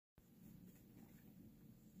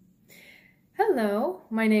Hello,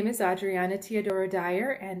 my name is Adriana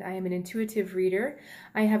Teodoro-Dier and I am an intuitive reader.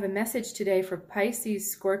 I have a message today for Pisces,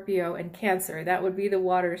 Scorpio, and Cancer. That would be the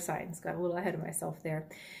water signs. Got a little ahead of myself there.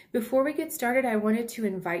 Before we get started, I wanted to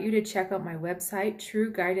invite you to check out my website, True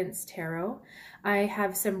Guidance Tarot. I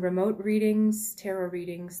have some remote readings, tarot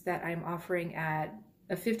readings that I'm offering at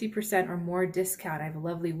a 50% or more discount. I have a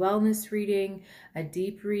lovely wellness reading, a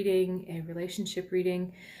deep reading, a relationship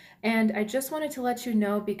reading. And I just wanted to let you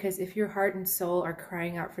know, because if your heart and soul are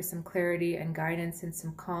crying out for some clarity and guidance and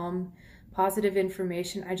some calm, positive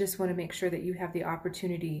information, I just want to make sure that you have the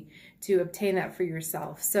opportunity to obtain that for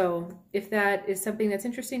yourself. So if that is something that's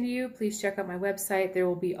interesting to you, please check out my website. There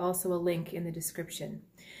will be also a link in the description.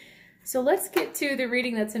 So let's get to the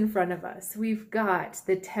reading that's in front of us. We've got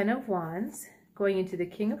the Ten of Wands going into the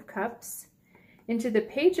King of Cups, into the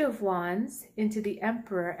Page of Wands, into the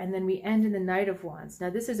Emperor, and then we end in the Knight of Wands. Now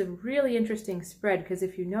this is a really interesting spread because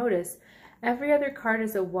if you notice, every other card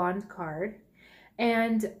is a wand card,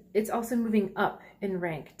 and it's also moving up in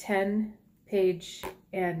rank, 10, Page,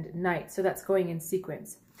 and Knight. So that's going in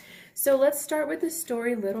sequence. So let's start with the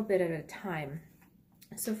story a little bit at a time.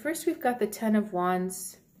 So first we've got the Ten of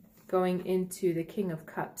Wands going into the King of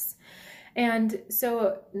Cups. And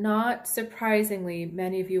so not surprisingly,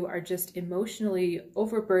 many of you are just emotionally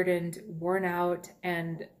overburdened, worn out,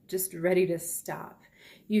 and just ready to stop.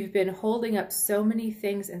 You've been holding up so many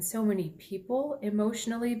things and so many people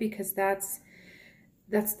emotionally, because that's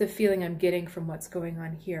the feeling I'm getting from what's going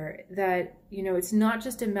on here. That, you know, it's not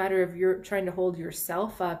just a matter of you're trying to hold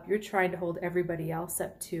yourself up, you're trying to hold everybody else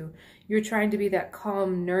up too. You're trying to be that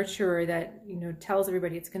calm nurturer that, you know, tells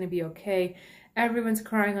everybody it's going to be okay. Everyone's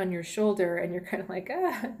crying on your shoulder and you're kind of like,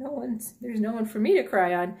 there's no one for me to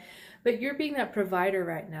cry on. But you're being that provider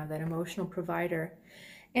right now, that emotional provider.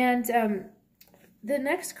 And the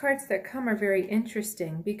next cards that come are very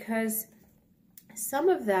interesting, because some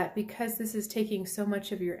of that, because this is taking so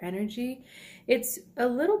much of your energy, it's a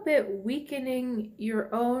little bit weakening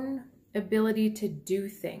your own ability to do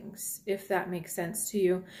things, if that makes sense to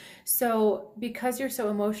you. So because you're so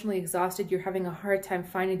emotionally exhausted, you're having a hard time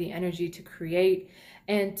finding the energy to create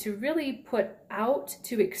and to really put out,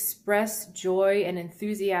 to express joy and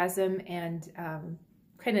enthusiasm and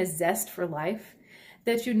kind of zest for life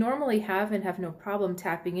that you normally have and have no problem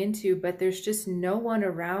tapping into, but there's just no one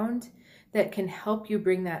around that can help you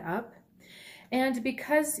bring that up. And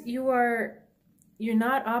because you're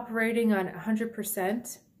not operating on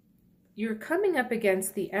 100%, you're coming up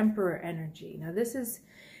against the Emperor energy. Now this is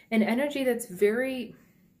an energy that's very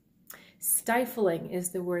stifling, is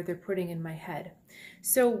the word they're putting in my head.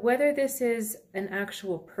 So whether this is an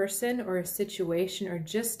actual person or a situation or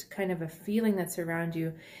just kind of a feeling that's around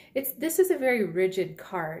you, this is a very rigid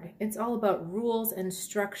card. It's all about rules and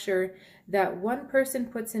structure that one person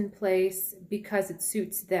puts in place because it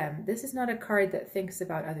suits them. This is not a card that thinks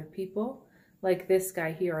about other people, like this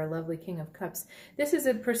guy here, our lovely King of Cups. This is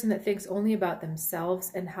a person that thinks only about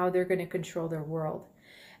themselves and how they're going to control their world.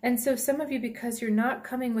 And so some of you, because you're not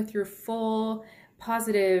coming with your full,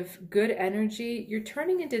 positive, good energy, you're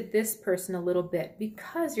turning into this person a little bit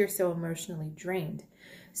because you're so emotionally drained.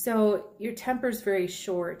 So your temper's very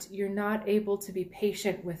short. You're not able to be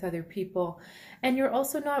patient with other people. And you're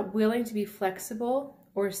also not willing to be flexible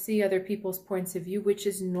or see other people's points of view, which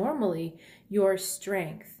is normally your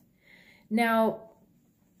strength. Now,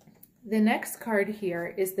 the next card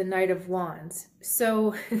here is the Knight of Wands.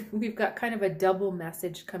 So we've got kind of a double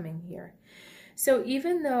message coming here. So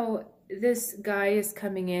even though this guy is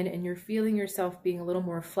coming in and you're feeling yourself being a little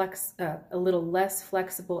more a little less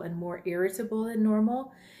flexible and more irritable than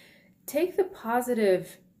normal, take the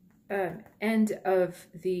positive end of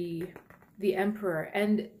the Emperor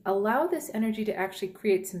and allow this energy to actually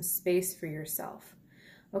create some space for yourself.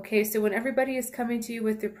 Okay, so when everybody is coming to you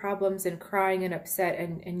with their problems and crying and upset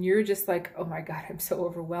and you're just like, oh my God, I'm so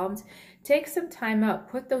overwhelmed, take some time out,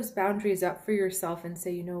 put those boundaries up for yourself and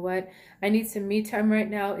say, you know what, I need some me time right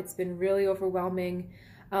now. It's been really overwhelming.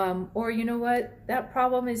 Or you know what, that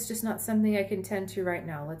problem is just not something I can tend to right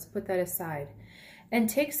now. Let's put that aside. And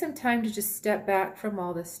take some time to just step back from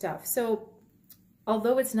all this stuff. So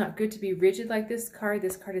although it's not good to be rigid like this card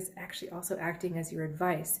is actually also acting as your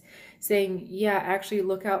advice, saying, yeah, actually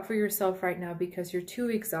look out for yourself right now because you're too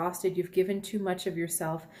exhausted, you've given too much of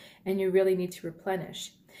yourself, and you really need to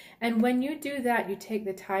replenish. And when you do that, you take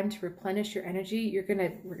the time to replenish your energy, you're going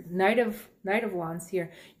to, Knight of Wands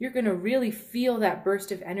here, you're going to really feel that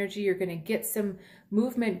burst of energy, you're going to get some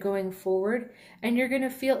movement going forward, and you're going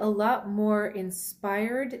to feel a lot more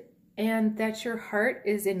inspired and that your heart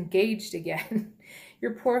is engaged again.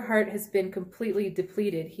 your poor heart has been completely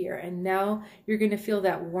depleted here. And now you're going to feel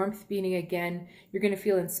that warmth beating again. You're going to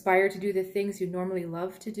feel inspired to do the things you normally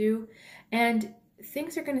love to do. And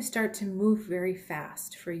things are going to start to move very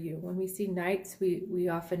fast for you. When we see knights, we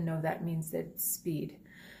often know that means that speed.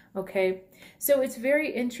 Okay, so it's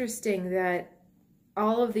very interesting that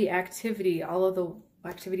all of the activity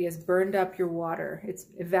has burned up your water. It's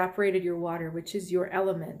evaporated your water, which is your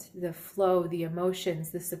element, the flow, the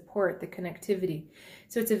emotions, the support, the connectivity.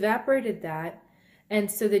 So it's evaporated that.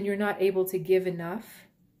 And so then you're not able to give enough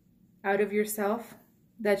out of yourself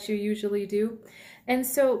that you usually do. And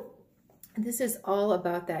so this is all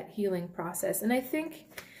about that healing process. And I think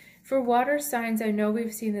for water signs, I know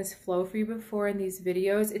we've seen this flow for you before in these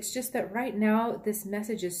videos. It's just that right now, this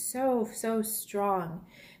message is so strong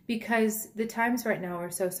because the times right now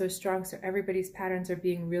are so strong. So everybody's patterns are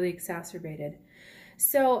being really exacerbated.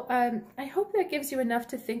 So I hope that gives you enough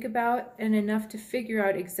to think about and enough to figure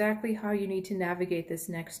out exactly how you need to navigate this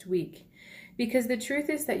next week. Because the truth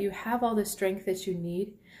is that you have all the strength that you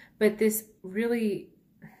need, but this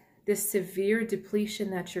severe depletion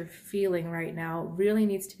that you're feeling right now really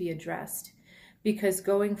needs to be addressed, because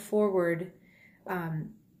going forward,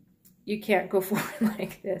 you can't go forward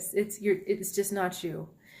like this. It's just not you.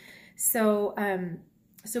 So,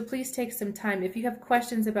 so please take some time. If you have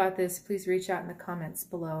questions about this, please reach out in the comments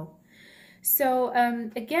below. So,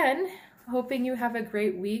 again, hoping you have a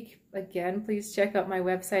great week. Again, please check out my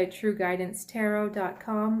website,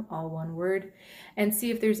 trueguidancetarot.com, all one word, and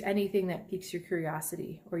see if there's anything that piques your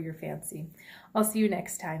curiosity or your fancy. I'll see you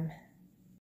next time.